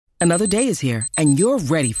Another day is here, and you're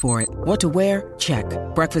ready for it. What to wear? Check.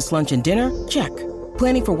 Breakfast, lunch, and dinner? Check.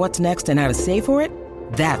 Planning for what's next and how to save for it?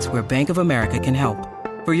 That's where Bank of America can help.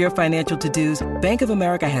 For your financial to-dos, Bank of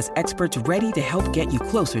America has experts ready to help get you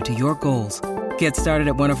closer to your goals. Get started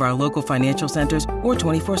at one of our local financial centers or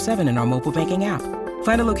 24/7 in our mobile banking app.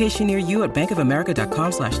 Find a location near you at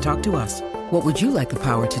bankofamerica.com/talktous. What would you like the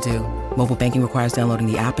power to do? Mobile banking requires downloading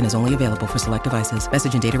the app and is only available for select devices.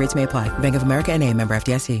 Message and data rates may apply. Bank of America N.A., member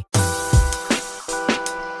FDIC.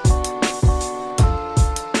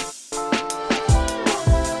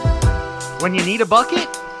 When you need a bucket,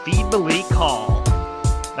 feed Malik Hall.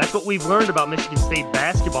 That's what we've learned about Michigan State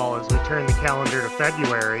basketball as we turn the calendar to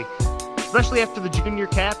February, especially after the junior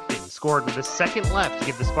captain scored with a second left to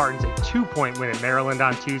give the Spartans a 2-point win at Maryland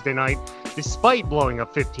on Tuesday night, despite blowing a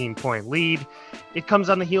 15-point lead. It comes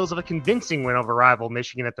on the heels of a convincing win over rival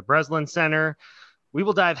Michigan at the Breslin Center. We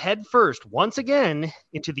will dive headfirst once again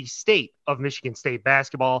into the state of Michigan State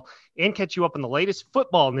basketball and catch you up on the latest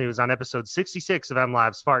football news on episode 66 of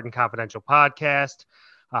MLive's Spartan Confidential podcast.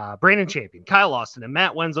 Brandon Champion, Kyle Austin, and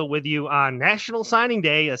Matt Wenzel with you on National Signing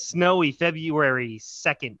Day, a snowy February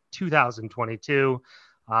 2nd, 2022.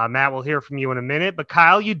 Matt, we'll hear from you in a minute, but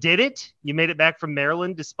Kyle, you did it. You made it back from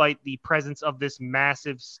Maryland despite the presence of this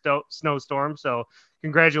massive snowstorm. So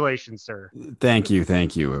congratulations, sir. Thank you.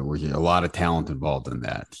 There was a lot of talent involved in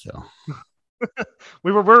that. So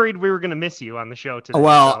we were worried we were going to miss you on the show today.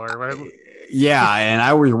 Well, yeah, and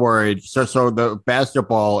I was worried. So the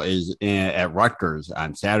basketball is at Rutgers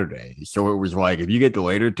on Saturday. So it was like, if you get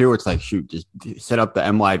delayed or two, it's like, shoot, just set up the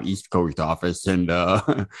MLive East Coast office and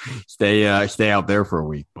stay out there for a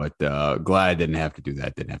week. But glad I didn't have to do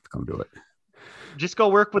that. Didn't have to come do it. Just go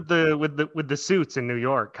work with the suits in New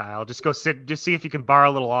York, Kyle. Just go sit. Just see if you can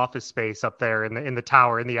borrow a little office space up there in the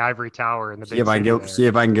tower, in the ivory tower, in the big see if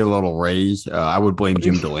I can get a little raise. I would blame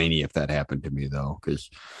Jim Delaney if that happened to me, though, because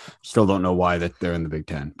still don't know why that they're in the Big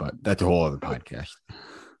Ten. But that's a whole other podcast.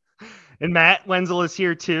 And Matt Wenzel is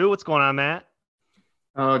here too. What's going on, Matt?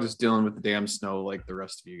 Oh, just dealing with the damn snow like the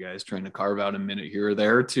rest of you guys. Trying to carve out a minute here or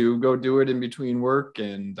there to go do it in between work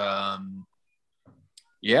and.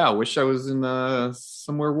 Yeah, I wish I was in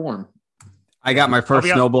somewhere warm. I got my first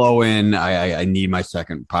snowblow in. I need my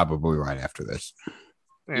second probably right after this.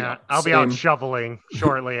 Yeah, I'll be out shoveling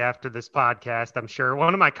shortly after this podcast, I'm sure.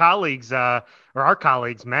 One of my colleagues, or our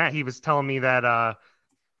colleagues, Matt, he was telling me that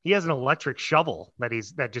he has an electric shovel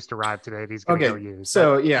that just arrived today that he's going to go use.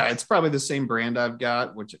 So, yeah, it's probably the same brand I've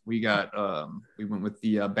got, which we got. We went with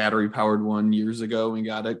the battery-powered one years ago. We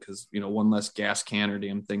got it because, one less gas can or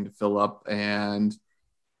damn thing to fill up. And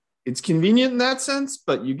it's convenient in that sense,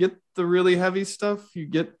 but you get the really heavy stuff. You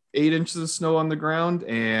get 8 inches of snow on the ground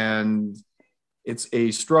and it's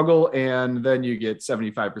a struggle. And then you get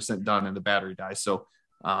 75% done and the battery dies. So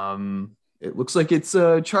it looks like it's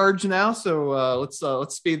charged now. So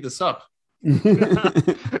let's speed this up.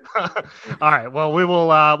 All right. Well,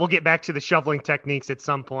 we'll get back to the shoveling techniques at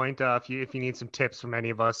some point. If you need some tips from any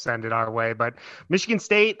of us, send it our way. But Michigan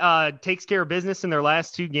State takes care of business in their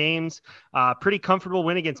last 2 games. Pretty comfortable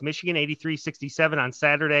win against Michigan, 83-67 on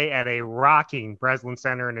Saturday at a rocking Breslin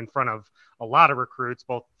Center and in front of a lot of recruits,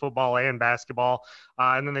 both football and basketball.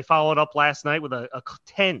 And then they followed up last night with a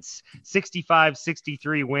tense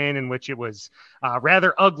 65-63 win in which it was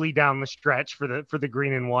rather ugly down the stretch for the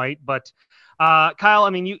green and white. But Kyle, I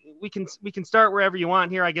mean, we can start wherever you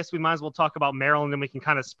want here. I guess we might as well talk about Maryland and we can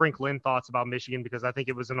kind of sprinkle in thoughts about Michigan because I think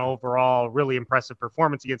it was an overall really impressive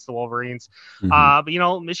performance against the Wolverines. But,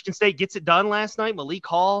 Michigan State gets it done last night. Malik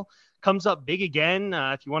Hall comes up big again.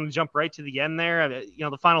 If you want to jump right to the end there,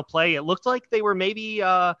 the final play, it looked like they were maybe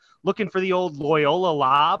looking for the old Loyola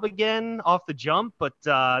lob again off the jump, but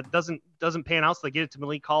doesn't pan out. So they get it to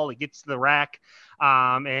Malik Hall. It gets to the rack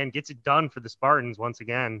and gets it done for the Spartans once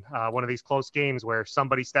again. One of these close games where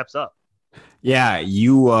somebody steps up. Yeah,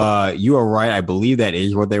 you are right. I believe that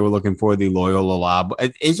is what they were looking for, the Loyola lob.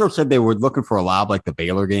 Israel said they were looking for a lob like the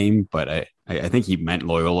Baylor game, but I think he meant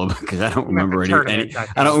Loyola because I don't remember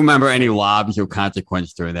any lobs of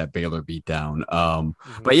consequence during that Baylor beatdown.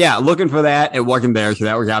 But yeah, looking for that. It wasn't there, so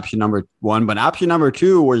that was option number 1. But option number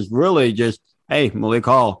 2 was really just, hey, Malik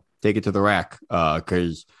Hall, take it to the rack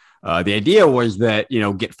because the idea was that,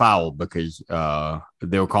 get fouled because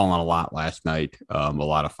they were calling a lot last night, a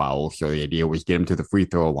lot of fouls. So the idea was get him to the free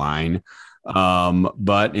throw line.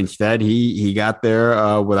 But instead he got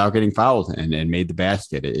there without getting fouled and made the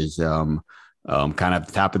basket. It is kind of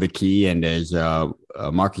the top of the key. And as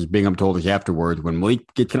Marcus Bingham told us afterwards, when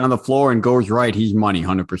Malik gets it on the floor and goes right, he's money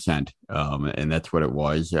 100%. And that's what it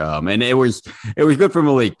was. And it was good for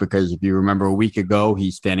Malik because if you remember a week ago,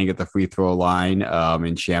 he's standing at the free throw line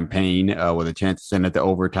in Champaign with a chance to send it to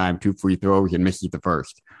overtime, 2 free throws, and misses the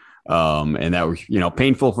first. And that was,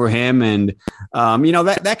 painful for him. And,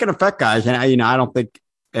 that can affect guys. And I don't think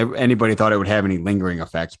anybody thought it would have any lingering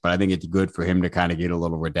effects, but I think it's good for him to kind of get a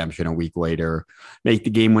little redemption a week later, make the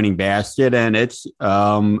game-winning basket. And it's,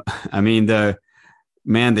 the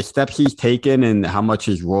steps he's taken and how much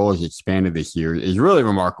his role has expanded this year is really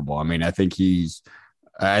remarkable. I mean, I think a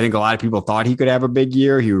lot of people thought he could have a big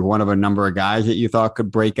year. He was one of a number of guys that you thought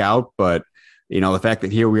could break out, but the fact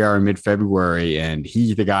that here we are in mid-February and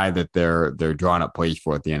he's the guy that they're drawing up plays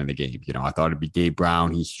for at the end of the game. I thought it'd be Gabe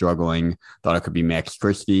Brown. He's struggling. Thought it could be Max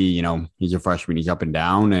Christie. He's a freshman. He's up and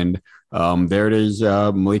down. And there it is,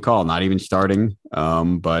 Malik Hall, not even starting,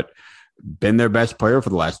 but been their best player for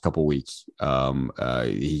the last couple of weeks.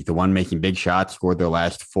 He's the one making big shots, scored their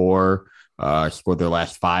last 4, scored their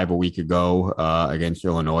last 5 a week ago against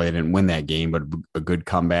Illinois. They didn't win that game, but a good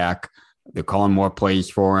comeback. They're calling more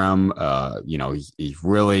plays for him. He's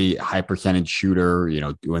really high percentage shooter,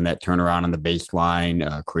 doing that turnaround on the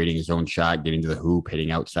baseline, creating his own shot, getting to the hoop,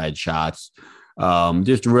 hitting outside shots.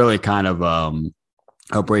 Just really kind of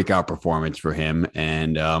a breakout performance for him.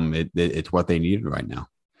 And it's what they needed right now.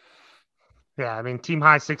 Yeah, I mean, team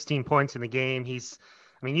high 16 points in the game.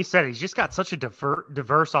 You said he's just got such a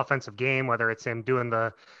diverse offensive game, whether it's him doing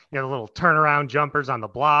the little turnaround jumpers on the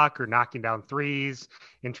block or knocking down threes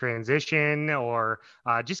in transition or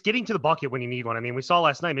just getting to the bucket when you need one. I mean, we saw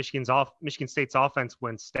last night Michigan State's offense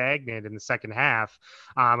went stagnant in the second half,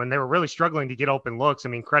 and they were really struggling to get open looks. I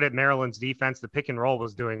mean, credit Maryland's defense. The pick and roll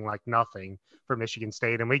was doing like nothing for Michigan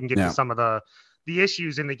State, and we can get to some of the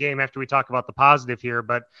issues in the game after we talk about the positive here.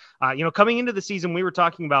 But, coming into the season, we were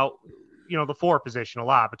talking about the 4 position a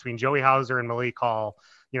lot between Joey Hauser and Malik Hall.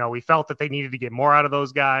 We felt that they needed to get more out of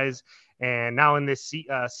those guys. And now in this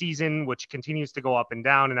season, which continues to go up and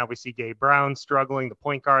down, and now we see Gabe Brown struggling. The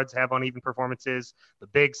point guards have uneven performances. The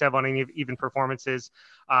bigs have uneven performances.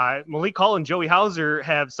 Malik Hall and Joey Hauser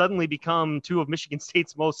have suddenly become 2 of Michigan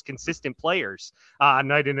State's most consistent players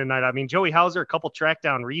night in and night out. I mean, Joey Hauser, a couple track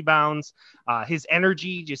down rebounds. His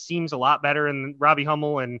energy just seems a lot better. And Robbie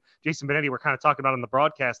Hummel and Jason Benetti were kind of talking about on the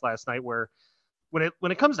broadcast last night where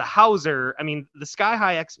when it comes to Hauser, I mean, the sky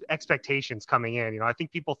high expectations coming in, I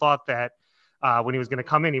think people thought that when he was going to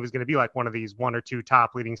come in, he was going to be like one of these 1 or 2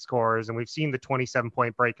 top leading scorers. And we've seen the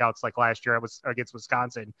 27-point breakouts like last year against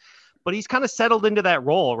Wisconsin, but he's kind of settled into that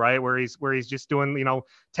role, right? Where he's just doing,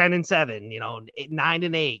 10 and 7, 9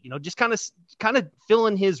 and 8, just kind of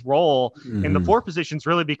filling his role. Mm-hmm. And the 4 positions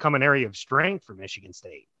really become an area of strength for Michigan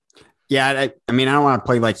State. Yeah, I mean, I don't want to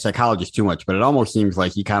play like psychologist too much, but it almost seems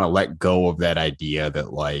like he kind of let go of that idea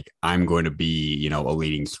that like I'm going to be, a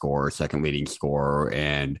leading scorer, second leading scorer,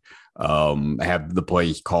 and have the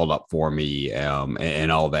plays called up for me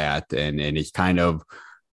and all that, and he's kind of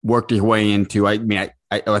worked his way into. I mean,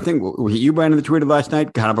 I think you, Brandon, that tweeted last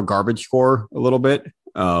night, kind of a garbage score a little bit.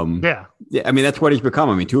 Yeah. I mean, that's what he's become.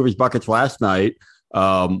 I mean, 2 of his buckets last night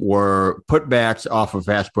were putbacks off of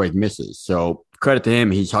fast break misses. So credit to him.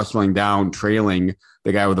 He's hustling down, trailing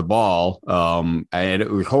the guy with the ball. And it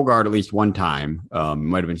was Hogard at least one time.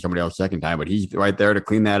 Might have been somebody else second time, but he's right there to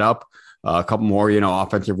clean that up. A couple more,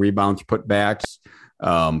 offensive rebounds, putbacks,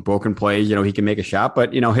 broken plays. He can make a shot,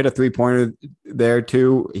 but, hit a 3-pointer there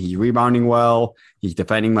too. He's rebounding well. He's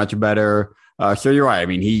defending much better. So you're right. I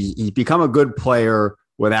mean, he's become a good player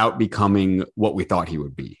without becoming what we thought he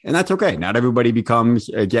would be. And that's okay. Not everybody becomes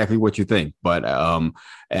exactly what you think, but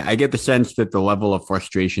I get the sense that the level of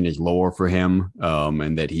frustration is lower for him,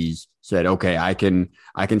 and that he's said, okay, I can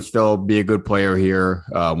still be a good player here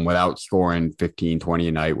without scoring 15, 20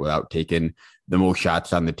 a night, without taking the most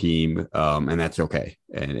shots on the team. And that's okay.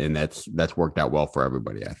 And that's worked out well for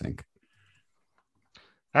everybody, I think.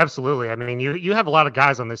 Absolutely. I mean, you have a lot of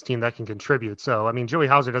guys on this team that can contribute. So, I mean, Joey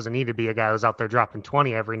Hauser doesn't need to be a guy who's out there dropping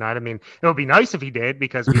 20 every night. I mean, it would be nice if he did,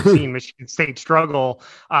 because we've seen Michigan State struggle,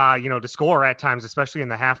 to score at times, especially in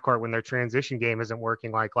the half court when their transition game isn't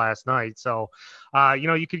working like last night. So,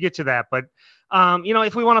 you could get to that. But,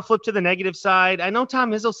 if we want to flip to the negative side, I know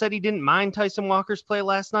Tom Izzo said he didn't mind Tyson Walker's play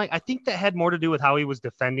last night. I think that had more to do with how he was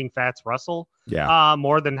defending Fats Russell,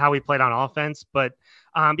 more than how he played on offense. But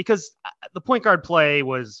because the point guard play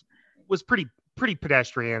was pretty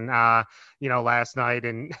pedestrian, last night.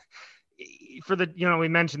 And for the, we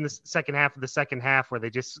mentioned the second half where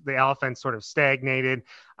the offense sort of stagnated.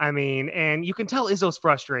 I mean, and you can tell Izzo's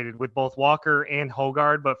frustrated with both Walker and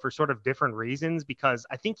Hogard, but for sort of different reasons, because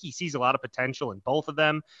I think he sees a lot of potential in both of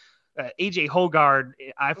them. AJ Hogard,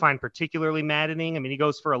 I find particularly maddening. I mean, he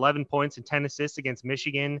goes for 11 points and 10 assists against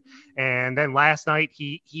Michigan. And then last night,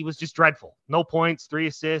 he was just dreadful. No points, 3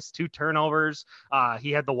 assists, 2 turnovers.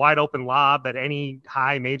 He had the wide open lob that any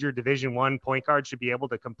high major Division I point guard should be able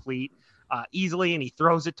to complete easily. And he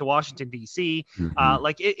throws it to Washington, D.C.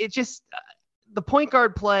 It just the point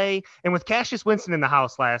guard play, and with Cassius Winston in the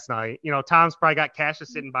house last night, Tom's probably got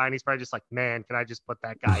Cassius sitting by, and he's probably just like, man, can I just put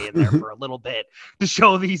that guy in there for a little bit to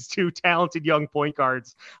show these two talented young point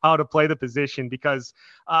guards how to play the position? Because,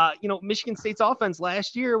 Michigan State's offense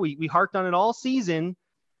last year, we harked on it all season.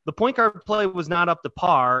 The point guard play was not up to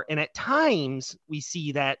par, and at times we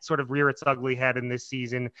see that sort of rear its ugly head in this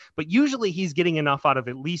season, but usually he's getting enough out of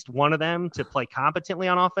at least one of them to play competently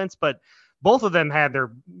on offense, but both of them had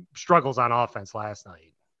their struggles on offense last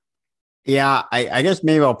night. Yeah, I guess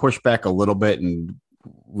maybe I'll push back a little bit and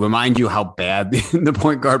remind you how bad the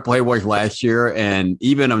point guard play was last year. And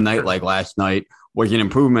even a night like last night was an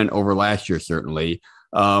improvement over last year, certainly.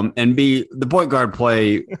 And the point guard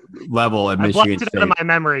play level at Michigan State. Out of my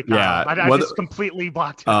memory, Kyle. Yeah, I just completely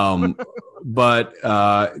blocked it. But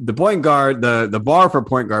the point guard, the bar for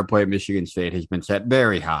point guard play at Michigan State has been set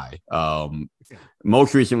very high.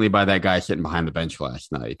 Most recently by that guy sitting behind the bench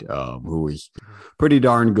last night, who was pretty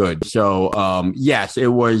darn good. So yes, it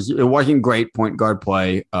wasn't great point guard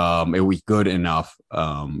play. It was good enough.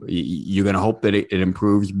 You're going to hope that it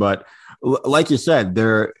improves, but like you said,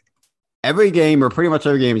 every game, or pretty much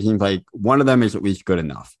every game, it seems like one of them is at least good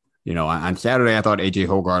enough. On Saturday, I thought AJ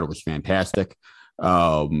Hogard was fantastic.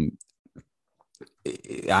 On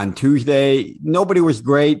Tuesday, nobody was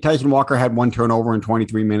great. Tyson Walker had 1 turnover in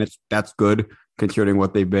 23 minutes. That's good considering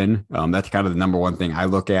what they've been. That's kind of the number one thing I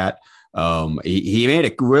look at. He made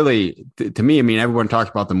it really, to me, I mean, everyone talks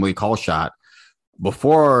about the Malik shot.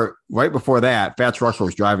 Right before that, Fats Russell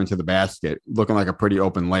was driving to the basket, looking like a pretty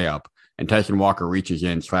open layup. And Tyson Walker reaches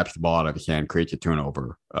in, slaps the ball out of his hand, creates a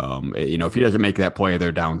turnover. If he doesn't make that play,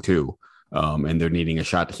 they're down 2. And they're needing a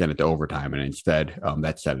shot to send it to overtime. And instead,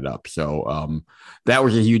 that set it up. So that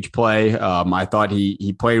was a huge play. I thought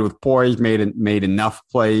he played with poise, made enough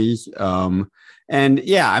plays. And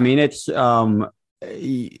yeah, I mean, it's Tom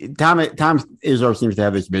Izzo seems to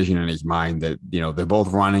have this vision in his mind that, they're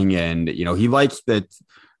both running, and, he likes that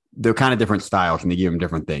they're kind of different styles and they give him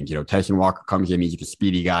different things. Tyson Walker comes in, he's the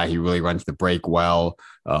speedy guy. He really runs the break well.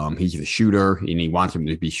 He's the shooter, and he wants him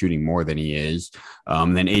to be shooting more than he is.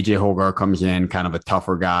 Then AJ Hogard comes in, kind of a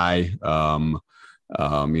tougher guy.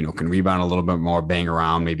 Can rebound a little bit more, bang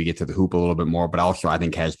around, maybe get to the hoop a little bit more, but also I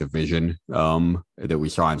think has the vision that we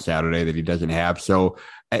saw on Saturday that he doesn't have. So,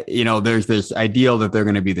 there's this ideal that they're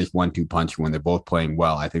going to be this 1-2 punch when they're both playing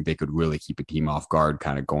well. I think they could really keep a team off guard,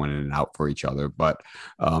 kind of going in and out for each other. But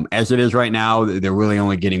as it is right now, they're really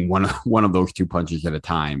only getting one of those 2 punches at a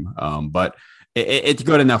time. But it's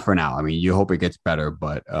good enough for now. I mean, you hope it gets better,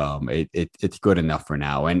 but it's good enough for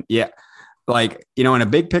now. And yeah, in a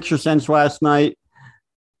big picture sense last night,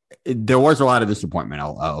 there was a lot of disappointment.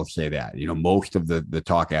 I'll say that. Most of the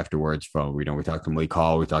talk afterwards from, we talked to Malik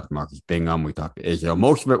Hall, we talked to Marcus Bingham, we talked to Izzo.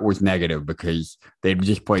 Most of it was negative because they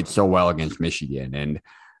just played so well against Michigan. And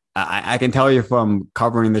I can tell you from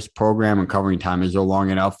covering this program and covering Tom Izzo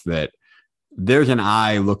long enough that there's an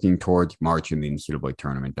eye looking towards March in the NCAA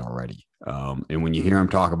tournament already. And when you hear him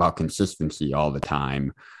talk about consistency all the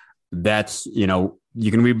time, that's, you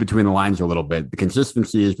can read between the lines a little bit. The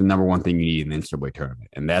consistency is the number one thing you need in the NCAA tournament.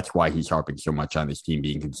 And that's why he's harping so much on this team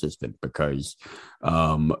being consistent, because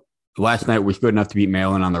last night was good enough to beat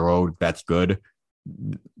Maryland on the road. That's good.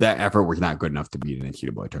 That effort was not good enough to beat an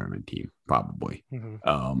NCAA tournament team, probably.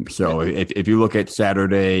 Mm-hmm. So if you look at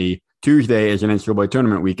Tuesday as an NCAA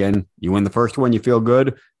tournament weekend, you win the first one, you feel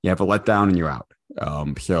good, you have a letdown and you're out.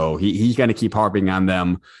 So he's going to keep harping on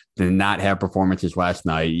them to not have performances last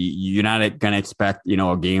night. You're not going to expect,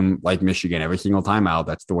 a game like Michigan every single time out.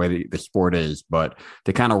 That's the way the sport is. But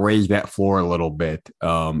to kind of raise that floor a little bit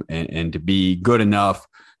and to be good enough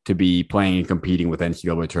to be playing and competing with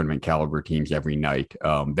NCAA tournament caliber teams every night,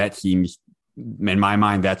 that seems, in my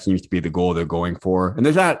mind, that seems to be the goal they're going for. And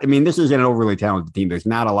this isn't an overly talented team. There's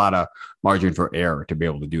not a lot of margin for error to be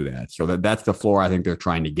able to do that. So that's the floor I think they're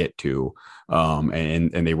trying to get to.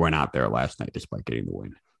 And they went out there last night despite getting the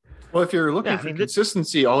win. Well, if you're looking for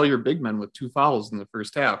consistency, all your big men with 2 fouls in the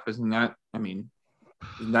first half, isn't that,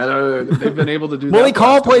 They've been able to do Malik that.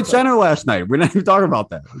 Hall played center last night. We're not even talking about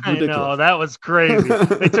that. I know, that was crazy.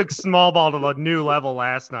 They took small ball to a new level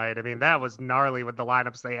last night. I mean, that was gnarly with the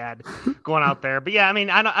lineups they had going out there. But yeah, I mean,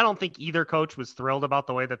 I don't think either coach was thrilled about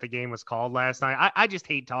the way that the game was called last night. I just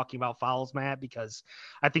hate talking about fouls, Matt, because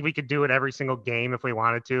I think we could do it every single game if we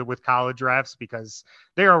wanted to with college refs, because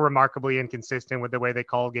they are remarkably inconsistent with the way they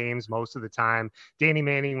call games most of the time. Danny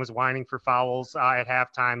Manning was whining for fouls at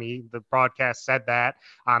halftime. The broadcast said that.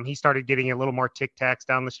 He started getting a little more tic-tacs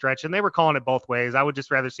down the stretch, and they were calling it both ways. I would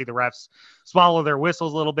just rather see the refs swallow their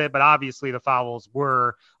whistles a little bit, but obviously the fouls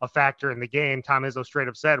were a factor in the game. Tom Izzo straight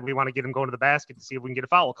up said, we want to get him going to the basket to see if we can get a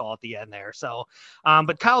foul call at the end there. So,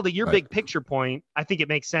 but Kyle, to your big picture point, I think it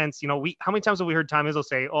makes sense. You know, how many times have we heard Tom Izzo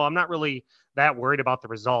say, I'm not really that worried about the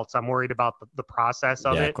results. I'm worried about the process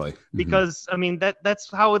of it, because I mean, that's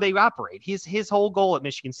how they operate. His whole goal at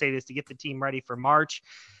Michigan State is to get the team ready for March.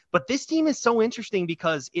 But this team is so interesting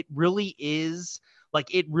because it really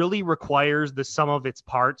requires the sum of its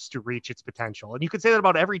parts to reach its potential. And you could say that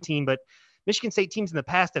about every team, but Michigan State teams in the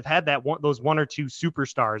past have had those one or two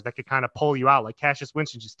superstars that could kind of pull you out, like Cassius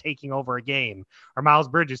Winston just taking over a game, or Miles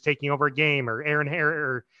Bridges taking over a game, or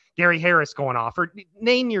or Gary Harris going off, or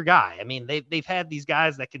name your guy. I mean, they've had these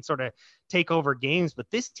guys that can sort of take over games,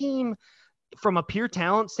 but this team, from a pure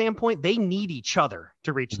talent standpoint, they need each other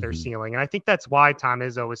to reach their ceiling. And I think that's why Tom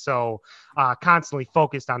Izzo is so constantly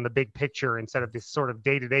focused on the big picture instead of this sort of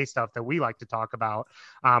day-to-day stuff that we like to talk about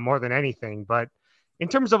more than anything. But in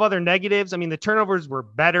terms of other negatives, I mean, the turnovers were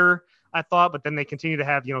better, I thought, but then they continue to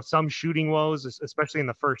have, some shooting woes, especially in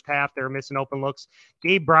the first half. They were missing open looks.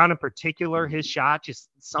 Gabe Brown in particular, his shot, just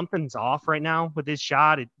something's off right now with his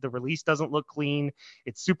shot. The release doesn't look clean.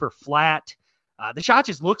 It's super flat. The shot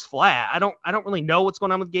just looks flat. I don't really know what's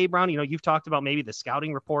going on with Gabe Brown. You've talked about maybe the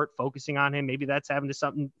scouting report focusing on him. Maybe that's having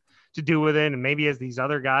something to do with it. And maybe as these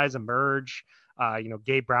other guys emerge,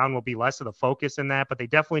 Gabe Brown will be less of the focus in that, but they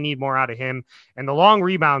definitely need more out of him. And the long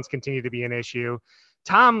rebounds continue to be an issue.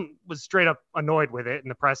 Tom was straight up annoyed with it in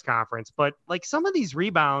the press conference, but like some of these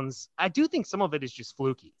rebounds, I do think some of it is just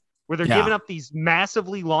fluky, where they're giving up these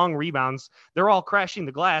massively long rebounds. They're all crashing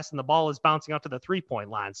the glass and the ball is bouncing out to the 3-point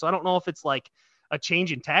line. So I don't know if it's like a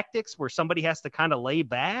change in tactics where somebody has to kind of lay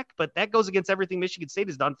back, but that goes against everything Michigan State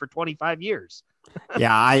has done for 25 years.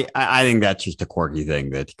 Yeah, I think that's just a quirky thing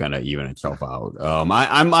that's going to even itself out.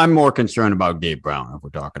 I'm more concerned about Gabe Brown if we're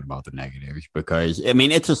talking about the negatives, because I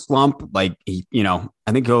mean, it's a slump. Like I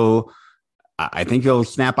think he'll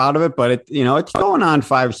snap out of it, but it's going on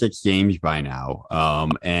 5-6 games by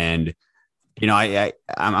now. And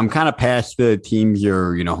I'm kind of past the teams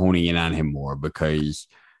are honing in on him more, because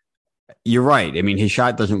you're right. I mean, his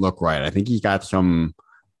shot doesn't look right. I think he's got some.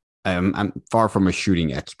 I'm far from a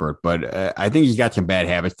shooting expert, but I think he's got some bad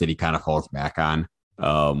habits that he kind of falls back on,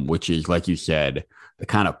 which is, like you said, the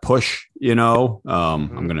kind of push. I'm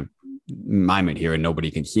gonna mime it here, and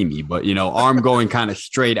nobody can see me, but arm going kind of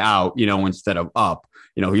straight out, instead of up.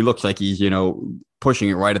 He looks like he's pushing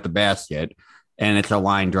it right at the basket, and it's a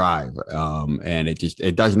line drive, and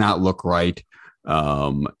it does not look right.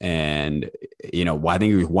 I think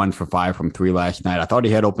he was 1 for 5 from 3 last night. I thought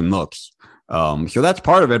he had open looks. So that's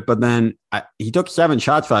part of it. But then he took 7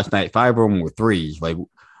 shots last night. 5 of them were threes. Like,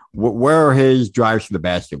 where are his drives to the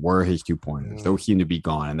basket? Where are his 2-pointers? Those seem to be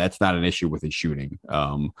gone. And that's not an issue with his shooting.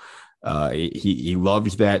 He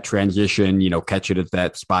loves that transition, catch it at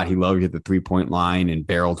that spot. He loves at the 3-point line and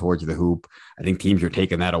barrel towards the hoop. I think teams are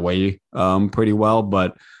taking that away pretty well.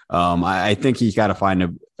 But I think he's got to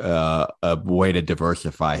find a way to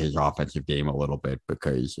diversify his offensive game a little bit,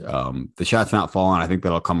 because the shot's not falling. I think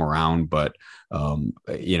that'll come around, but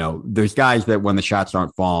there's guys that when the shots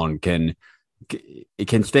aren't falling can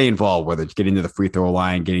stay involved, whether it's getting to the free throw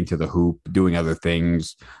line, getting to the hoop, doing other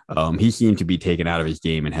things. He seemed to be taken out of his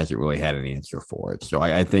game and hasn't really had an answer for it. So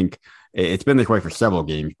I think it's been this way for several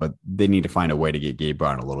games, but they need to find a way to get Gabe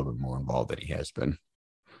Brown a little bit more involved than he has been.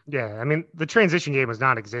 Yeah, I mean, the transition game was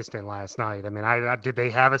non-existent last night. I mean, did they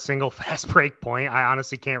have a single fast break point? I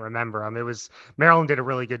honestly can't remember. Maryland did a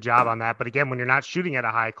really good job on that. But again, when you're not shooting at a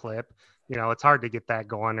high clip, it's hard to get that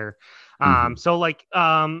going.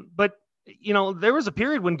 But there was a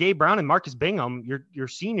period when Gabe Brown and Marcus Bingham, your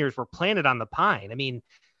seniors, were planted on the pine. I mean,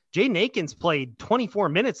 Jaden Akins played 24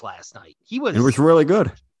 minutes last night. It was really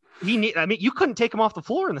good. You couldn't take him off the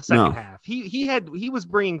floor in the second half. He was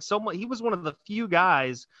bringing so much. He was one of the few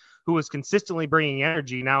guys who was consistently bringing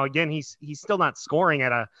energy. Now, again, he's still not scoring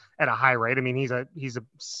at a high rate. I mean, he's a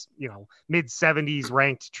mid 70s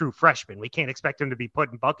ranked true freshman. We can't expect him to be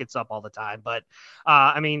putting buckets up all the time, but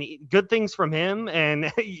good things from him.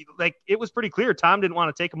 And it was pretty clear Tom didn't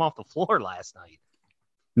want to take him off the floor last night.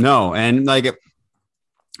 No, and like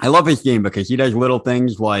I love his game because he does little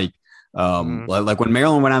things like when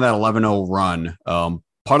Maryland went on that 11-0 run.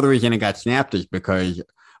 Part of the reason it got snapped is because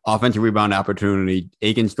offensive rebound opportunity,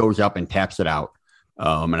 Akins goes up and taps it out.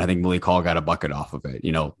 And I think Malik got a bucket off of it.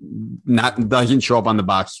 Doesn't show up on the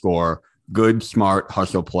box score. Good, smart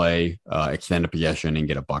hustle play, extend a possession and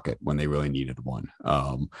get a bucket when they really needed one.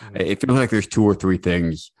 It feels like there's 2 or 3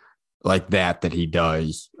 things like that he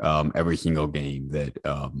does every single game that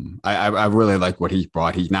I really like what he's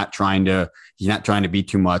brought. He's not trying to be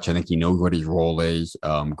too much. I think he knows what his role is.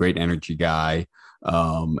 Great energy guy.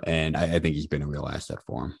 And I think he's been a real asset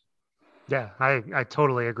for him. Yeah, I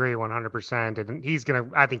totally agree 100%.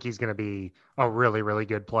 And I think he's going to be a really, really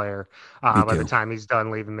good player by the time he's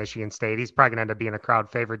done leaving Michigan State. He's probably going to end up being a crowd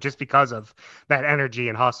favorite just because of that energy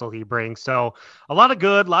and hustle he brings. So a lot of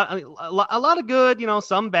good, a lot of good,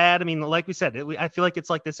 some bad. I mean, like we said, I feel like it's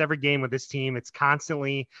like this every game with this team. It's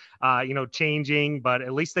constantly, changing, but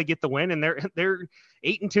at least they get the win, and they're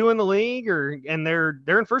 8-2 in the league, and they're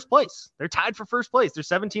in first place. They're tied for first place. They're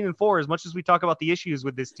 17-4. As much as we talk about the issues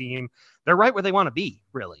with this team, they're right where they want to be,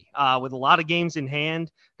 really, with a lot of games in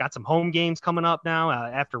hand. Got some home games coming up now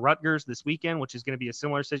after Rutgers this weekend, which is going to be a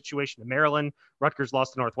similar situation to Maryland. Rutgers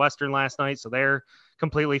lost to Northwestern last night, so they're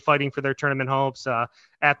completely fighting for their tournament hopes.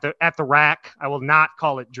 At the rack, I will not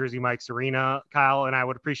call it Jersey Mike's Arena, Kyle, and I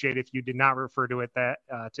would appreciate if you did not refer to it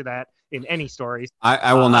to that in any stories.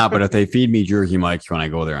 I will not, but if they feed me Jersey Mike's when I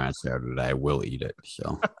go there on Saturday, I will eat it.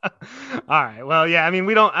 So, all right. Well, yeah. I mean,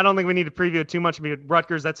 I don't think we need to preview it too much. I mean,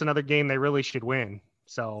 Rutgers, that's another game they really should win.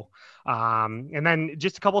 So, and then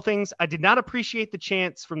just a couple of things. I did not appreciate the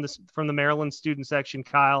chants from the Maryland student section,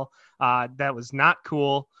 Kyle. That was not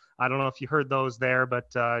cool. I don't know if you heard those there,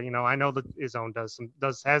 but I know that Izzone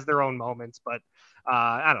has their own moments, but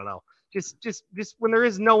I don't know. Just when there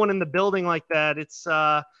is no one in the building like that, it's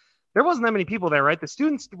there wasn't that many people there, right? The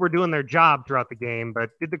students were doing their job throughout the game,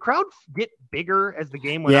 but did the crowd get bigger as the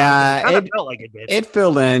game went on? Yeah, it felt like it did. It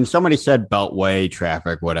filled in. Somebody said Beltway,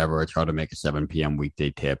 traffic, whatever. It's hard to make a 7 p.m.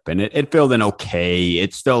 weekday tip, and it filled in okay.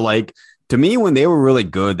 It's still like, to me, when they were really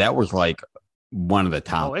good, that was like one of the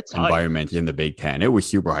top environments in the Big Ten. It was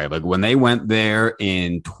super high. Like when they went there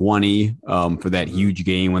in 20 for that huge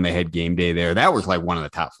game when they had game day there, that was like one of the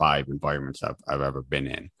top 5 environments I've ever been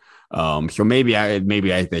in. So maybe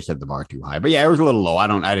they set the bar too high, but yeah, it was a little low.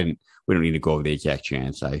 We don't need to go over the exact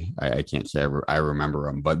chance. I can't say I remember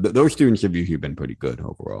them, but those students have usually been pretty good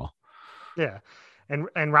overall. Yeah.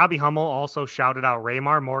 And Robbie Hummel also shouted out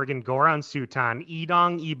Raymar Morgan, Goran Sutan,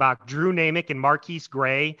 Edong Ebok, Drew Namick, and Marquise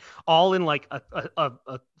Gray, all in like a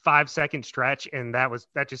 5-second stretch, and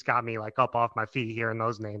that just got me like up off my feet hearing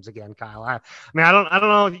those names again, Kyle. I don't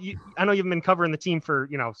know. I know you've been covering the team for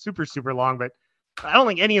super, super long, but I don't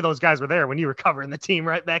think any of those guys were there when you were covering the team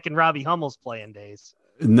right back in Robbie Hummel's playing days.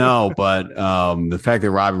 No, but the fact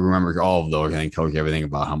that Robbie remembers all of those, I think, tells you everything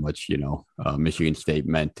about how much Michigan State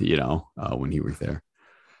meant to when he was there.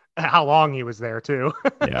 How long he was there too.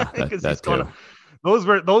 Yeah, that's too.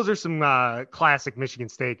 Those are some classic Michigan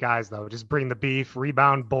State guys, though. Just bring the beef,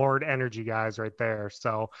 rebound, board, energy guys right there.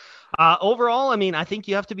 So overall, I mean, I think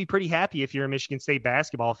you have to be pretty happy if you're a Michigan State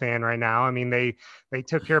basketball fan right now. I mean, they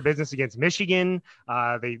took care of business against Michigan.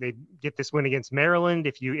 They get this win against Maryland.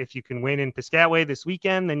 If you can win in Piscataway this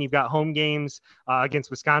weekend, then you've got home games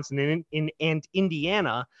against Wisconsin and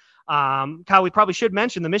Indiana. Kyle, we probably should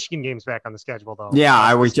mention the Michigan games back on the schedule, though. Yeah,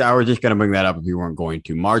 I was just going to bring that up if you weren't going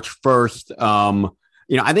to. March 1st.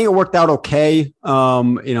 I think it worked out okay.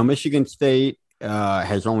 Michigan State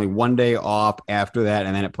has only one day off after that,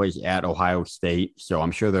 and then it plays at Ohio State. So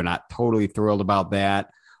I'm sure they're not totally thrilled about that.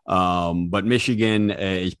 But Michigan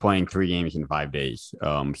is playing 3 games in 5 days.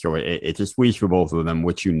 So it's a squeeze for both of them,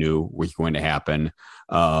 which you knew was going to happen.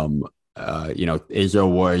 Izzo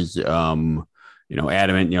was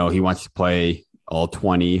adamant, he wants to play all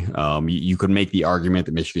 20. You could make the argument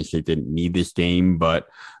that Michigan State didn't need this game, but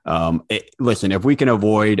listen, if we can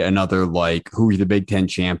avoid another, like, who's the Big Ten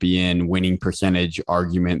champion winning percentage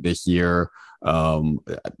argument this year, I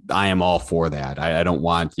am all for that. I don't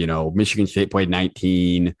want, Michigan State played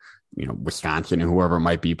 19, Wisconsin and whoever it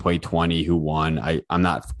might be played 20 who won. I'm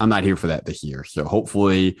not here for that this year. So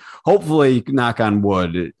hopefully knock on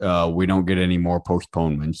wood, we don't get any more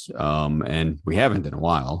postponements. And we haven't in a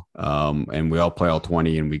while. And we all play all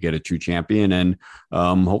 20 and we get a true champion. And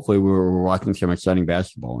hopefully we're watching some exciting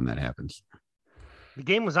basketball when that happens. The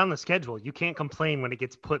game was on the schedule. You can't complain when it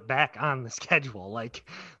gets put back on the schedule. Like,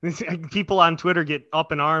 people on Twitter get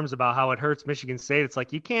up in arms about how it hurts Michigan State. It's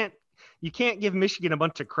like, you can't you can't give Michigan a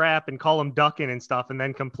bunch of crap and call them ducking and stuff and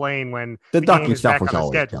then complain when the game ducking is stuff back was on the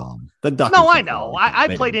always schedule. dumb. The ducking No, I stuff was know. always dumb. I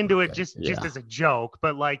They played didn't into do it just Yeah. as a joke,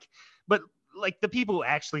 but the people who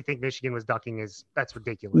actually think Michigan was ducking that's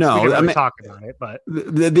ridiculous. No, we didn't I really mean, talk about it, but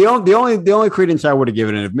the only credence I would have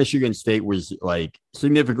given it if Michigan State was like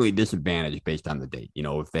significantly disadvantaged based on the date,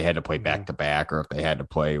 if they had to play back to back, or if they had to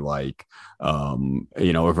play like,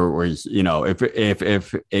 if it was,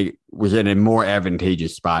 if it was in a more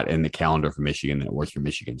advantageous spot in the calendar for Michigan than it was for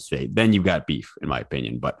Michigan State, then you've got beef, in my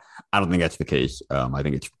opinion. But I don't think that's the case. I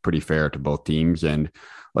think it's pretty fair to both teams, and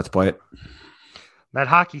let's play it. That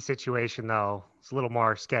hockey situation, though, it's a little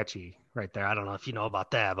more sketchy right there. I don't know if you know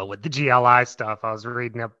about that, but with the GLI stuff, I was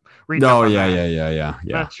reading up. Oh, yeah.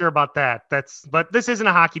 Not sure about that. But this isn't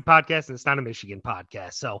a hockey podcast, and it's not a Michigan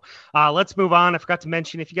podcast. So let's move on. I forgot to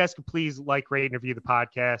mention, if you guys could please rate, and review the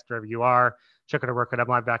podcast wherever you are. Check out our work at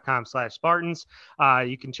mlive.com/Spartans.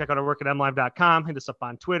 You can check out our work at mlive.com. Hit us up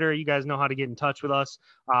on Twitter. You guys know how to get in touch with us.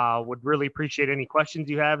 Would really appreciate any questions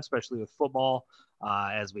you have, especially with football.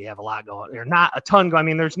 As we have a lot going, or not a ton going. I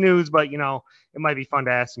mean, there's news, but it might be fun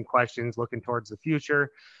to ask some questions looking towards the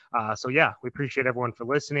future. So yeah, we appreciate everyone for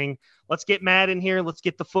listening. Let's get Matt in here. Let's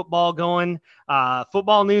get the football going.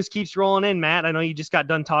 Football news keeps rolling in, Matt. I know you just got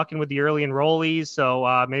done talking with the early enrollees,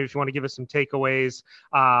 so maybe if you want to give us some takeaways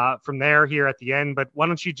from there here at the end. But why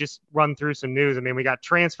don't you just run through some news? I mean, we got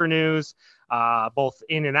transfer news, both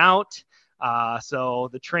in and out. So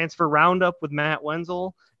the transfer roundup with Matt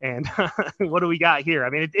Wenzel, and what do we got here? I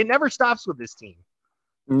mean, it never stops with this team.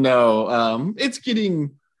 No, it's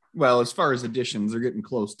getting, as far as additions, they're getting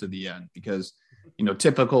close to the end because,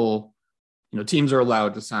 typical, teams are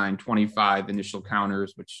allowed to sign 25 initial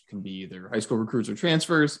counters, which can be either high school recruits or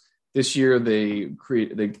transfers. This year, they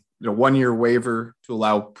create a 1-year waiver to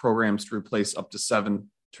allow programs to replace up to 7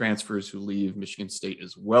 transfers who leave. Michigan State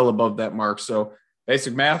is well above that mark. So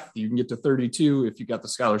basic math, you can get to 32 if you got the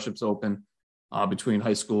scholarships open between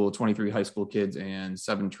 23 high school kids and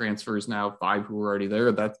 7 transfers now, 5 who are already there.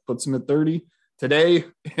 That puts them at 30. Today,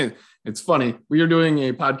 it's funny. We are doing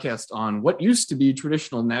a podcast on what used to be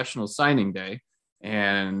traditional National Signing Day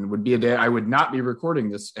and would be a day I would not be recording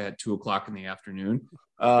this at 2:00 in the afternoon.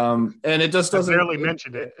 And it just doesn't barely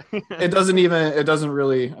mention it. It doesn't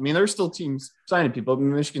really, I mean, there's still teams signing people.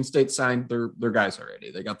 Michigan State signed their guys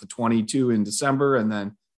already. They got the 22 in December and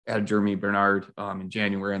then added Jeremy Bernard in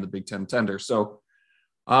January on the Big Ten tender. So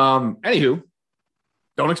anywho,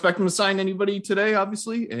 don't expect them to sign anybody today,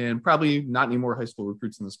 obviously, and probably not any more high school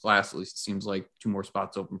recruits in this class. At least it seems like 2 more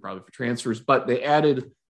spots open probably for transfers, but they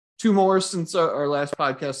added 2 more since our last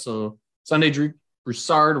podcast. So Sunday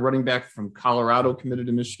Broussard, running back from Colorado, committed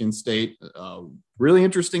to Michigan State. Really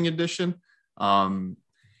interesting addition.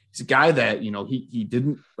 He's a guy that, he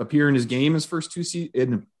didn't appear in his game his first 2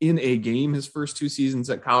 seasons his first 2 seasons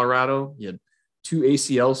at Colorado. He had 2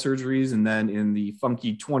 ACL surgeries, and then in the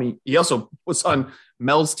funky he also was on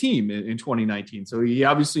Mel's team in 2019. So he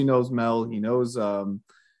obviously knows Mel. He knows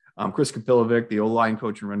Chris Kapilovic, the O-line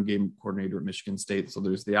coach and run game coordinator at Michigan State. So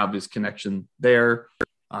there's the obvious connection there.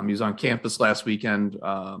 He was on campus last weekend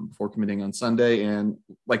before committing on Sunday. And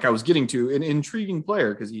like I was getting to, an intriguing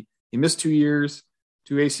player because he missed 2 years,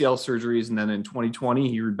 2 ACL surgeries. And then in 2020,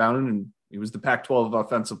 he rebounded and he was the Pac-12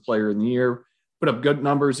 Offensive Player in the Year, put up good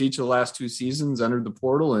numbers each of the last 2 seasons, entered the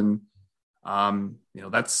portal. And,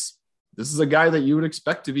 this is a guy that you would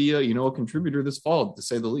expect to be a contributor this fall, to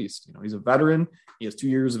say the least. He's a veteran. He has 2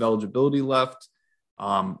 years of eligibility left.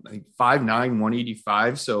 I think 5'9",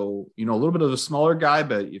 185. So, a little bit of a smaller guy,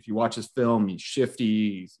 but if you watch his film, he's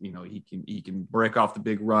shifty. He can break off the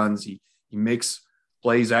big runs. He makes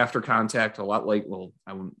plays after contact a lot like,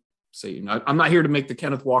 I wouldn't say, I'm not here to make the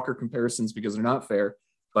Kenneth Walker comparisons because they're not fair,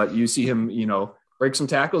 but you see him, break some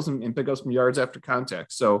tackles and pick up some yards after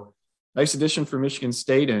contact. So nice addition for Michigan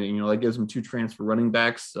State. And, that gives them 2 transfer running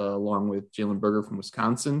backs along with Jalen Berger from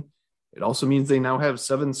Wisconsin. It also means they now have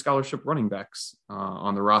 7 scholarship running backs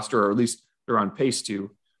on the roster, or at least they're on pace to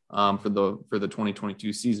for the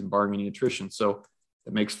 2022 season, barring any attrition. So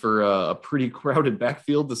it makes for a pretty crowded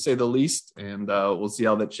backfield, to say the least, and we'll see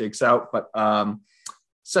how that shakes out. But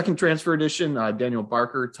second transfer addition, Daniel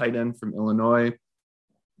Barker, tight end from Illinois.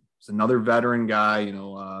 He's another veteran guy,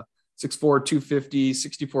 6'4", 250,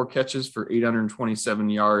 64 catches for 827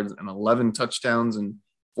 yards and 11 touchdowns in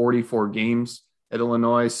 44 games at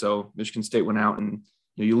Illinois. So Michigan State went out and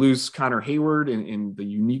you lose Connor Hayward in the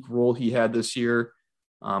unique role he had this year.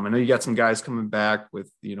 I know you got some guys coming back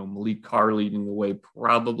with, Malik Carr leading the way,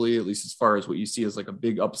 probably, at least as far as what you see as like a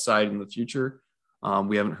big upside in the future.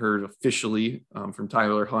 We haven't heard officially from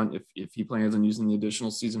Tyler Hunt if he plans on using the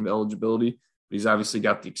additional season of eligibility, he's obviously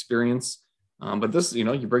got the experience. But this,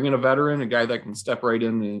 you bring in a veteran, a guy that can step right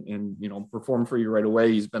in and perform for you right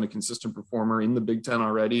away. He's been a consistent performer in the Big Ten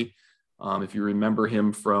already. If you remember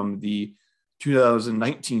him from the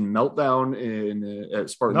 2019 meltdown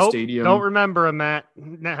at Spartan Stadium. Don't remember him, Matt.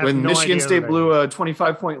 When Michigan State blew a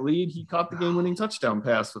 25-point lead, he caught the game-winning touchdown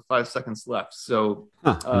pass with 5 seconds left. So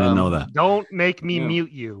I didn't know that. Don't make me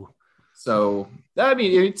mute you. So I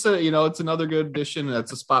mean, it's it's another good addition.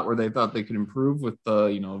 That's a spot where they thought they could improve with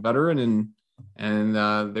the veteran, and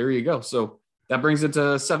there you go. So that brings it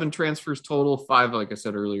to 7 transfers total. 5, like I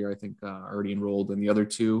said earlier, I think already enrolled, and the other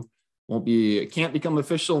 2 can't become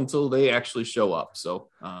official until they actually show up. So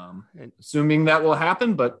assuming that will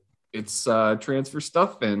happen, but it's transfer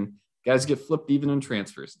stuff, and guys get flipped even in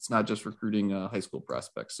transfers. It's not just recruiting high school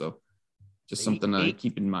prospects. So just something to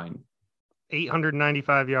keep in mind.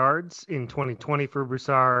 895 yards in 2020 for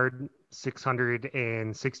Broussard,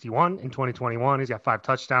 661 in 2021. He's got 5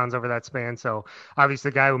 touchdowns over that span. So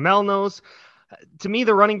obviously the guy who Mel knows. To me,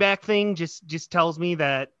 the running back thing just tells me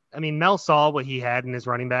that, I mean, Mel saw what he had in his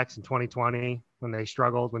running backs in 2020 when they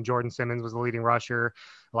struggled, when Jordan Simmons was the leading rusher.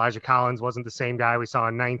 Elijah Collins wasn't the same guy we saw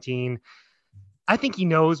in 19. I think he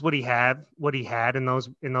knows what he had in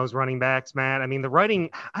those running backs, Matt. I mean, the writing,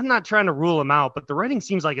 I'm not trying to rule him out, but the writing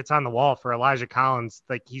seems like it's on the wall for Elijah Collins.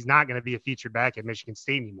 Like, he's not going to be a featured back at Michigan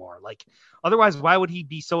State anymore. Like, otherwise, why would he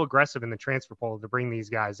be so aggressive in the transfer portal to bring these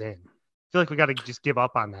guys in? I feel like we got to just give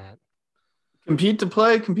up on that. Compete to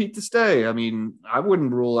play, compete to stay. I mean, I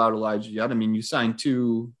wouldn't rule out Elijah yet. I mean, you sign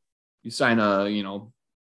 2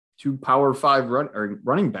 Power 5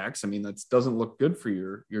 running backs. I mean, that doesn't look good for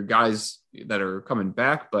your guys that are coming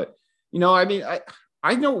back. But, I mean,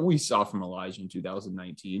 I know what we saw from Elijah in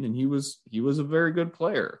 2019, and he was a very good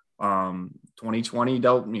player. 2020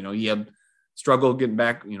 he had struggled getting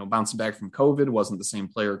back, bouncing back from COVID, wasn't the same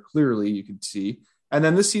player. Clearly you could see. And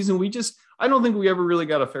then this season, I don't think we ever really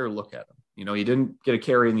got a fair look at him. He didn't get a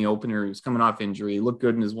carry in the opener. He was coming off injury. He looked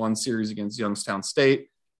good in his 1 series against Youngstown State,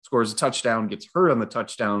 scores a touchdown, gets hurt on the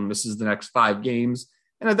touchdown, misses the next 5 games.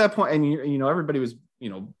 And at that point, and everybody was,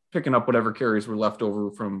 picking up whatever carries were left over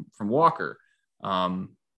from Walker. So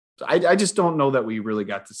I just don't know that we really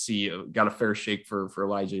got a fair shake for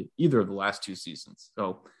Elijah either of the last 2 seasons.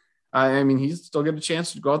 So, I mean, he's still got a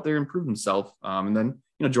chance to go out there and prove himself. And then,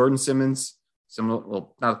 Jordan Simmons, similar,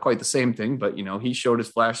 well, not quite the same thing, but, he showed his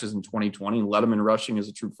flashes in 2020 and led him in rushing as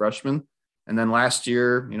a true freshman. And then last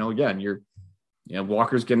year, again,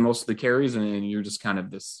 Walker's getting most of the carries, and you're just kind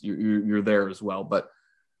of you're there as well. But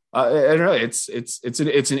I don't know. It's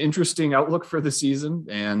an interesting outlook for the season,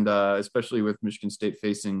 and especially with Michigan State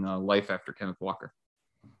facing life after Kenneth Walker.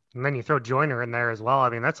 And then you throw Joyner in there as well. I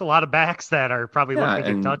mean, that's a lot of backs that are probably looking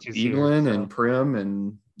to get touches. Eaglin and Prim,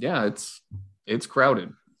 and it's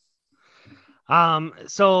crowded.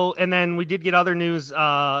 So, and then we did get other news,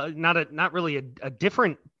 not really a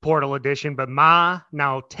different portal edition, but now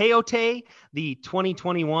Teote, the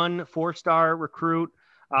 2021 4-star recruit,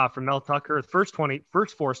 from Mel Tucker, first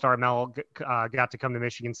 4-star Mel, got to come to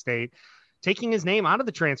Michigan State, taking his name out of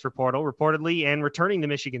the transfer portal reportedly and returning to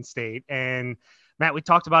Michigan State. And Matt, we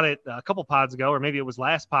talked about it a couple pods ago, or maybe it was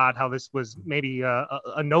last pod, how this was maybe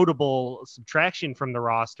a notable subtraction from the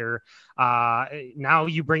roster. Now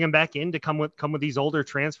you bring him back in to come with these older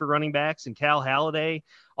transfer running backs and Cal Halliday.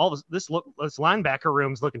 This linebacker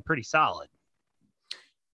room's looking pretty solid.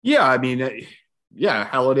 Yeah, I mean,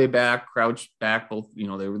 Halliday back, Crouch back. Both, they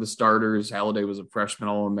were the starters. Halliday was a freshman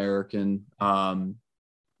All-American.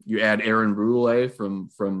 You add Aaron Brule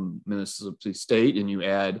from Minnesota State, and you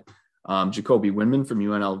add Jacoby Windman from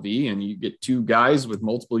UNLV, and you get 2 guys with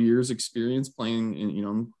multiple years experience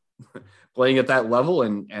playing playing at that level.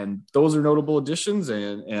 And those are notable additions.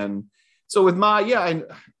 And so with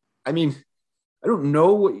I mean, I don't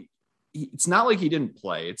know. It's not like he didn't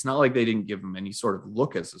play. It's not like they didn't give him any sort of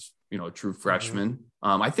look as a true freshman.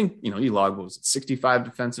 I think, he logged 65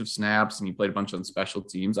 defensive snaps, and he played a bunch on special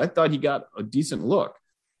teams. I thought he got a decent look.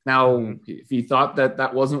 Now, if he thought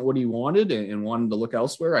that wasn't what he wanted and wanted to look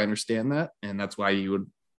elsewhere, I understand that. And that's why he would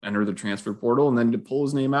enter the transfer portal. And then to pull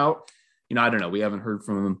his name out, I don't know. We haven't heard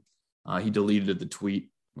from him. He deleted the tweet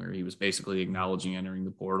where he was basically acknowledging entering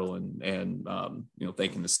the portal and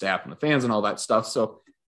thanking the staff and the fans and all that stuff. So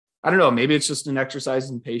I don't know. Maybe it's just an exercise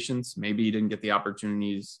in patience. Maybe he didn't get the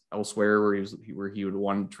opportunities elsewhere where he would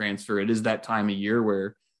want to transfer. It is that time of year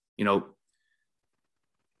where,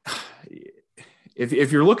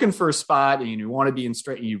 if you're looking for a spot and you want to be in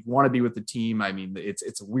straight, you want to be with the team. I mean,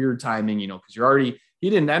 it's a weird timing, because he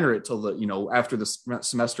didn't enter it till after the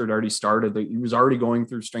semester had already started. He was already going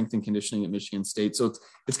through strength and conditioning at Michigan State. So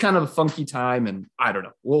it's kind of a funky time, and I don't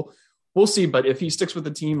know. we'll see. But if he sticks with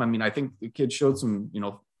the team, I mean, I think the kid showed some,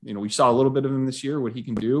 we saw a little bit of him this year, what he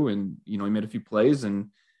can do. And, he made a few plays, and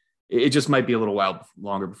it just might be a little while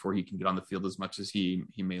longer before he can get on the field as much as he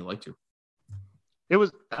may like to.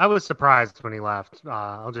 I was surprised when he left.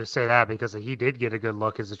 I'll just say that because he did get a good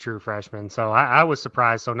look as a true freshman. So I was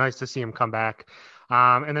surprised. So nice to see him come back.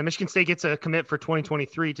 And then Michigan State gets a commit for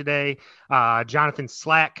 2023 today. Jonathan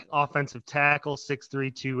Slack, offensive tackle,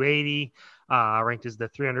 6'3", 280, ranked as the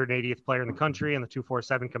 380th player in the country in the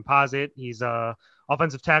 247 composite. He's a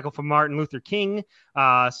offensive tackle from Martin Luther King.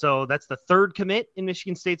 So that's the third commit in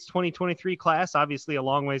Michigan State's 2023 class. Obviously a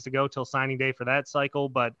long ways to go till signing day for that cycle,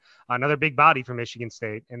 but another big body for Michigan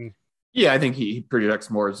State. And yeah, I think he projects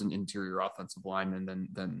more as an interior offensive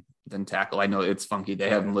lineman than tackle. I know it's funky. They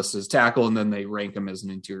have him listed as tackle, and then they rank him as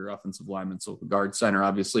an interior offensive lineman. So guard center,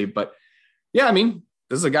 obviously. But yeah, I mean,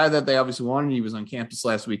 this is a guy that they obviously wanted. He was on campus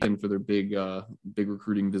last weekend for their big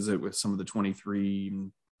recruiting visit with some of the 23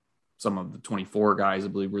 and some of the 24 guys, I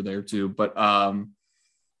believe, were there too. But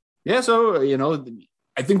yeah, so,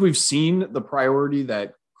 I think we've seen the priority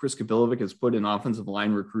that Chris Kabilovic has put in offensive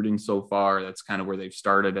line recruiting so far. That's kind of where they've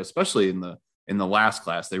started, especially in the last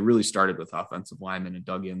class. They really started with offensive linemen and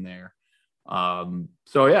dug in there.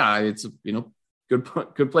 So yeah, it's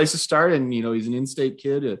good place to start. And he's an in-state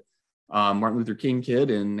kid, Martin Luther King kid,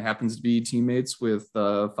 and happens to be teammates with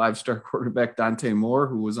 5-star quarterback Dante Moore,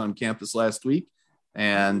 who was on campus last week,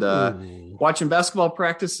 and watching basketball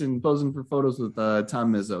practice and posing for photos with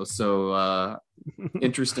Tom Izzo. So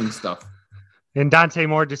interesting stuff. And Dante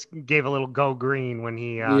Moore just gave a little go green when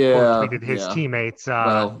he tweeted his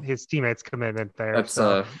teammates commitment there.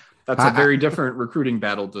 That's a very different recruiting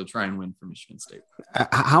battle to try and win for Michigan State.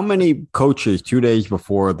 How many coaches 2 days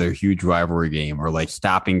before their huge rivalry game are like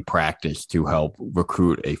stopping practice to help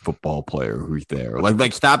recruit a football player who's there?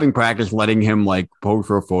 Like stopping practice, letting him like pose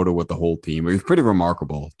for a photo with the whole team. It was pretty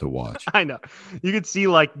remarkable to watch. I know. You could see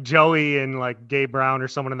like Joey and like Gabe Brown or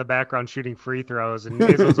someone in the background shooting free throws, and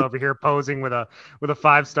Izzo's over here posing with a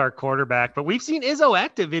 5-star quarterback. But we've seen Izzo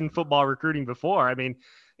active in football recruiting before. I mean,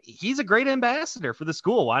 he's a great ambassador for the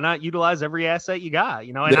school. Why not utilize every asset you got?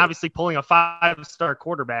 And obviously pulling a 5-star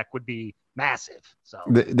quarterback would be massive. So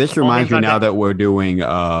this reminds me now that we're doing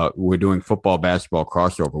football basketball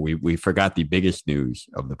crossover. We forgot the biggest news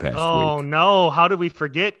of the past week. Oh no, how did we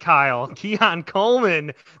forget, Kyle? Keon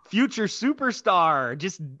Coleman, future superstar,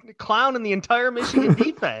 just clowning the entire Michigan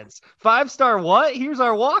defense. 5-star what? Here's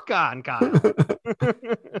our walk-on, Kyle.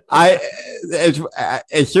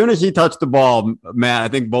 As soon as he touched the ball, Matt, I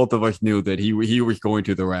think both of us knew that he was going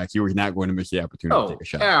to the rack. He was not going to miss the opportunity to take a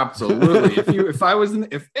shot. Absolutely. If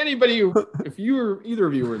either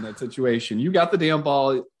of you were in that situation, you got the damn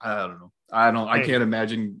ball. I don't know. I can't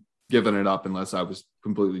imagine giving it up unless I was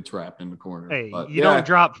completely trapped in the corner. Hey, you don't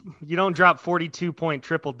drop 42-point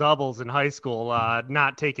triple doubles in high school,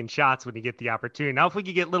 not taking shots when you get the opportunity. Now, if we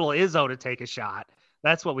could get little Izzo to take a shot,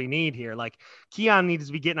 that's what we need here. Like Keon needs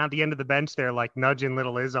to be getting on the end of the bench there, like nudging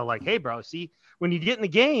little Izzo, like, hey bro, see, when you get in the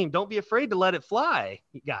game, don't be afraid to let it fly,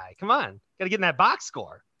 guy. Come on. Got to get in that box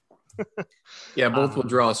score. Yeah, both will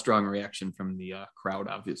draw a strong reaction from the crowd,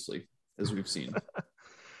 obviously, as we've seen.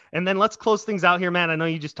 And then let's close things out here, man. I know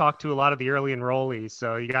you just talked to a lot of the early enrollees,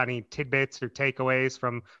 so you got any tidbits or takeaways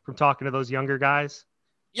from talking to those younger guys?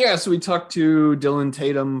 Yeah, so we talked to Dylan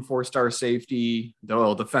Tatum, 4-star safety,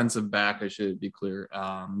 defensive back, I should be clear.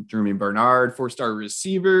 Jeremy Bernard, 4-star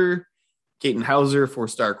receiver. Caton Hauser,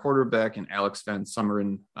 4-star quarterback, and Alex Van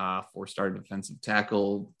Summeren, 4-star defensive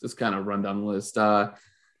tackle. Just kind of run down the list.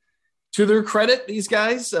 To their credit, these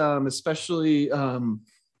guys, especially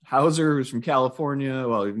Hauser, who's from California.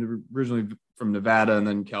 Well, originally from Nevada and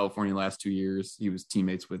then California last 2 years. He was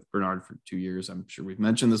teammates with Bernard for 2 years. I'm sure we've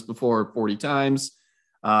mentioned this before 40 times.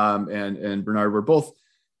 And Bernard were both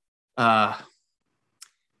they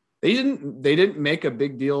didn't make a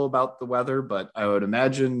big deal about the weather, but I would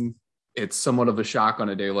imagine it's somewhat of a shock on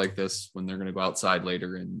a day like this when they're going to go outside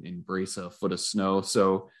later and embrace a foot of snow.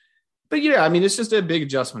 So, but yeah, I mean, it's just a big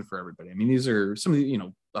adjustment for everybody. I mean, these are some of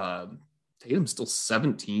the, Tatum's still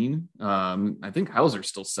 17. I think Hauser's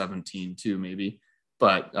still 17 too, maybe,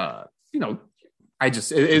 but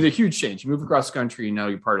it's a huge change. You move across the country and now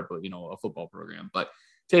you're part of a football program, but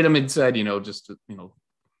Tatum had said,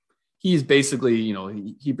 he's basically,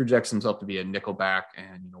 he projects himself to be a nickelback,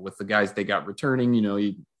 and, with the guys they got returning,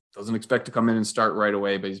 he doesn't expect to come in and start right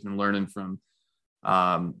away, but he's been learning from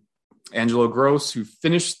Angelo Gross, who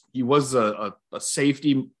finished, he was a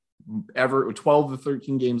safety 12 to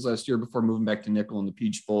 13 games last year before moving back to nickel in the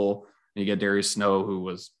Peach Bowl. And you get Darius Snow, who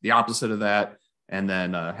was the opposite of that. And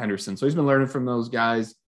then Henderson. So he's been learning from those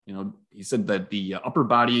guys. He said that the upper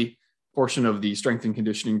body portion of the strength and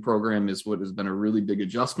conditioning program is what has been a really big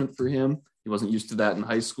adjustment for him. He wasn't used to that in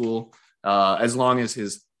high school. As well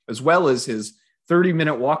as his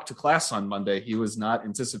 30-minute walk to class on Monday, he was not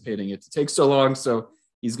anticipating it to take so long. So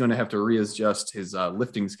he's going to have to readjust his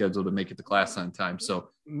lifting schedule to make it to class on time. So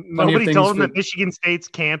nobody told him that Michigan State's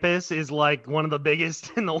campus is like one of the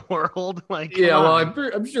biggest in the world. Like, yeah, well,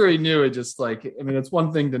 I'm sure he knew it. Just like, I mean, it's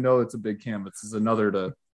one thing to know it's a big campus; it's another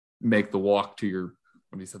to make the walk to your,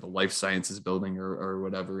 what he said, the life sciences building or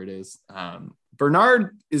whatever it is.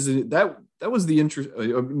 Bernard that was the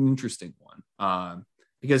interesting one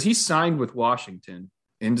because he signed with Washington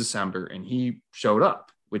in December and he showed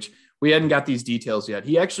up, which we hadn't got these details yet.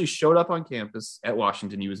 He actually showed up on campus at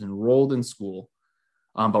Washington. He was enrolled in school.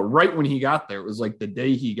 But right when he got there, it was like the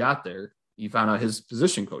day he got there, he found out his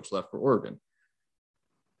position coach left for Oregon.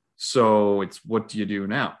 So it's, what do you do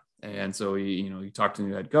now? And so he talked to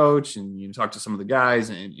the head coach and talked to some of the guys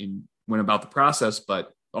and went about the process,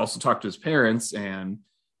 but also talked to his parents. And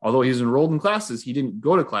although he's enrolled in classes, he didn't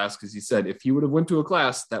go to class because he said if he would have went to a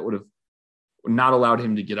class, that would have not allowed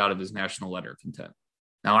him to get out of his national letter of intent.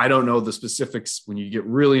 Now, I don't know the specifics when you get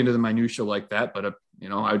really into the minutia like that, but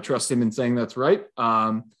I would trust him in saying that's right.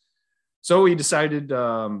 So he decided,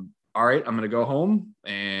 all right, I'm going to go home.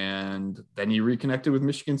 And then he reconnected with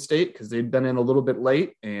Michigan State because they'd been in a little bit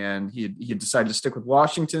late, and he had decided to stick with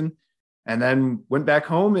Washington, and then went back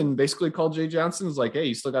home and basically called Jay Johnson. Was like, hey,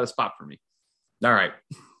 you still got a spot for me. All right,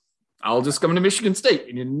 I'll just come to Michigan State.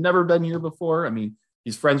 And you'd never been here before. I mean,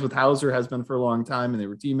 he's friends with Hauser, has been for a long time, and they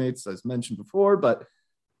were teammates, as mentioned before, but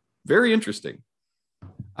very interesting.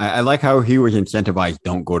 I like how he was incentivized.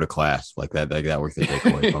 Don't go to class like that. Like that was the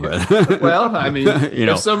takeaway from it. Well, I mean,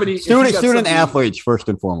 if student athletes first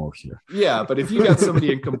and foremost here. Yeah, but if you got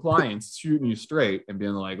somebody in compliance shooting you straight and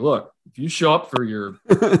being like, "Look, if you show up for your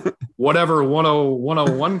whatever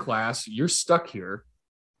 101 class, you're stuck here."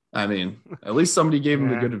 I mean, at least somebody gave him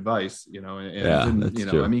the good advice, true. I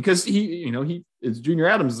mean, because he is Junior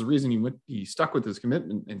Adams is the reason he stuck with his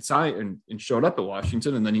commitment and signed and showed up at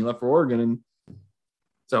Washington, and then he left for Oregon. And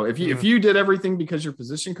so if you did everything because your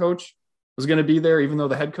position coach was going to be there, even though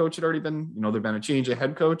the head coach had already been, there'd been a change of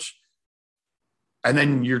head coach, and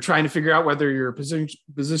then you're trying to figure out whether your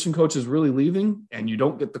position coach is really leaving, and you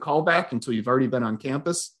don't get the call back until you've already been on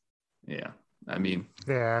campus. Yeah, I mean,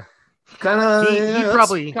 yeah. Kind of he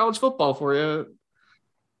probably college football for you.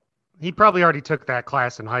 He probably already took that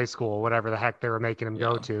class in high school, whatever the heck they were making him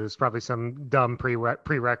go to. It's probably some dumb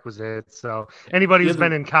prerequisite. So anybody who's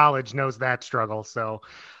been in college knows that struggle. So,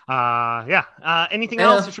 anything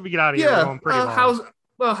else, or should we get out of here? We're going pretty long.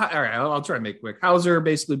 All right, I'll try and make it quick. Hauser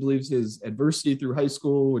basically believes his adversity through high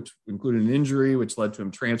school, which included an injury, which led to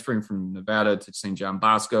him transferring from Nevada to St. John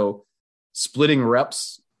Bosco, splitting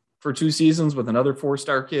reps for 2 seasons with another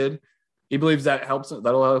 4-star kid. He believes that helps.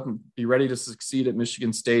 That'll allow him be ready to succeed at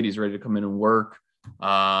Michigan State. He's ready to come in and work.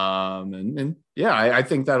 I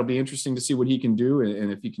think that'll be interesting to see what he can do and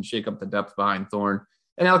if he can shake up the depth behind Thorne.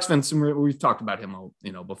 And Alex Vinson, we've talked about him,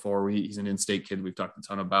 before. He's an in-state kid we've talked a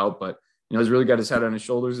ton about, but he's really got his head on his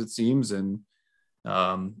shoulders, it seems, and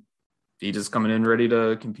he's just coming in ready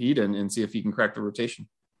to compete and see if he can crack the rotation.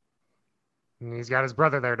 And he's got his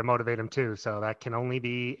brother there to motivate him too, so that can only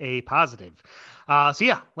be a positive.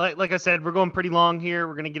 Like I said, we're going pretty long here.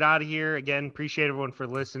 We're going to get out of here. Again, appreciate everyone for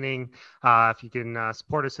listening. If you can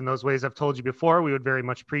support us in those ways I've told you before, we would very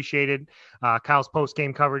much appreciate it. Kyle's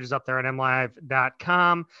post-game coverage is up there on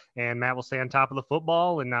mlive.com, and Matt will stay on top of the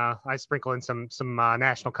football, and I sprinkle in some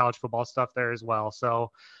national college football stuff there as well.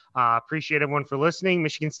 So appreciate everyone for listening.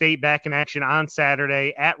 Michigan State back in action on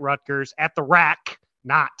Saturday at Rutgers at the Rack.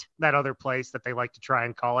 Not that other place that they like to try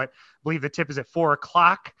and call it. I believe the tip is at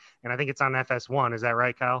 4:00, and I think it's on FS1. Is that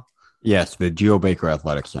right, Kyle? Yes, the Geo Baker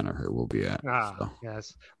Athletic Center here will be at.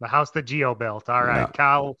 Yes, the house that Geo built. All right, yeah.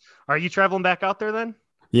 Kyle, are you traveling back out there then?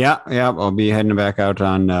 Yeah, I'll be heading back out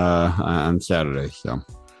on Saturday. So.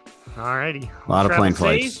 All righty. A lot of plane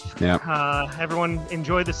flights. Yeah. Everyone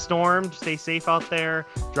enjoy the storm. Stay safe out there.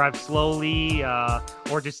 Drive slowly,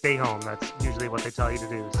 or just stay home. That's usually what they tell you to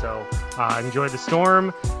do. So enjoy the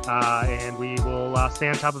storm, and we will stay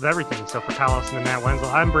on top of everything. So for Kyle Olsen and Matt Wenzel,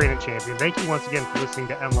 I'm Brandon Champion. Thank you once again for listening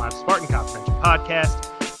to MLive Spartan Confidential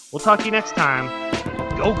Podcast. We'll talk to you next time.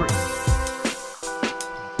 Go Green.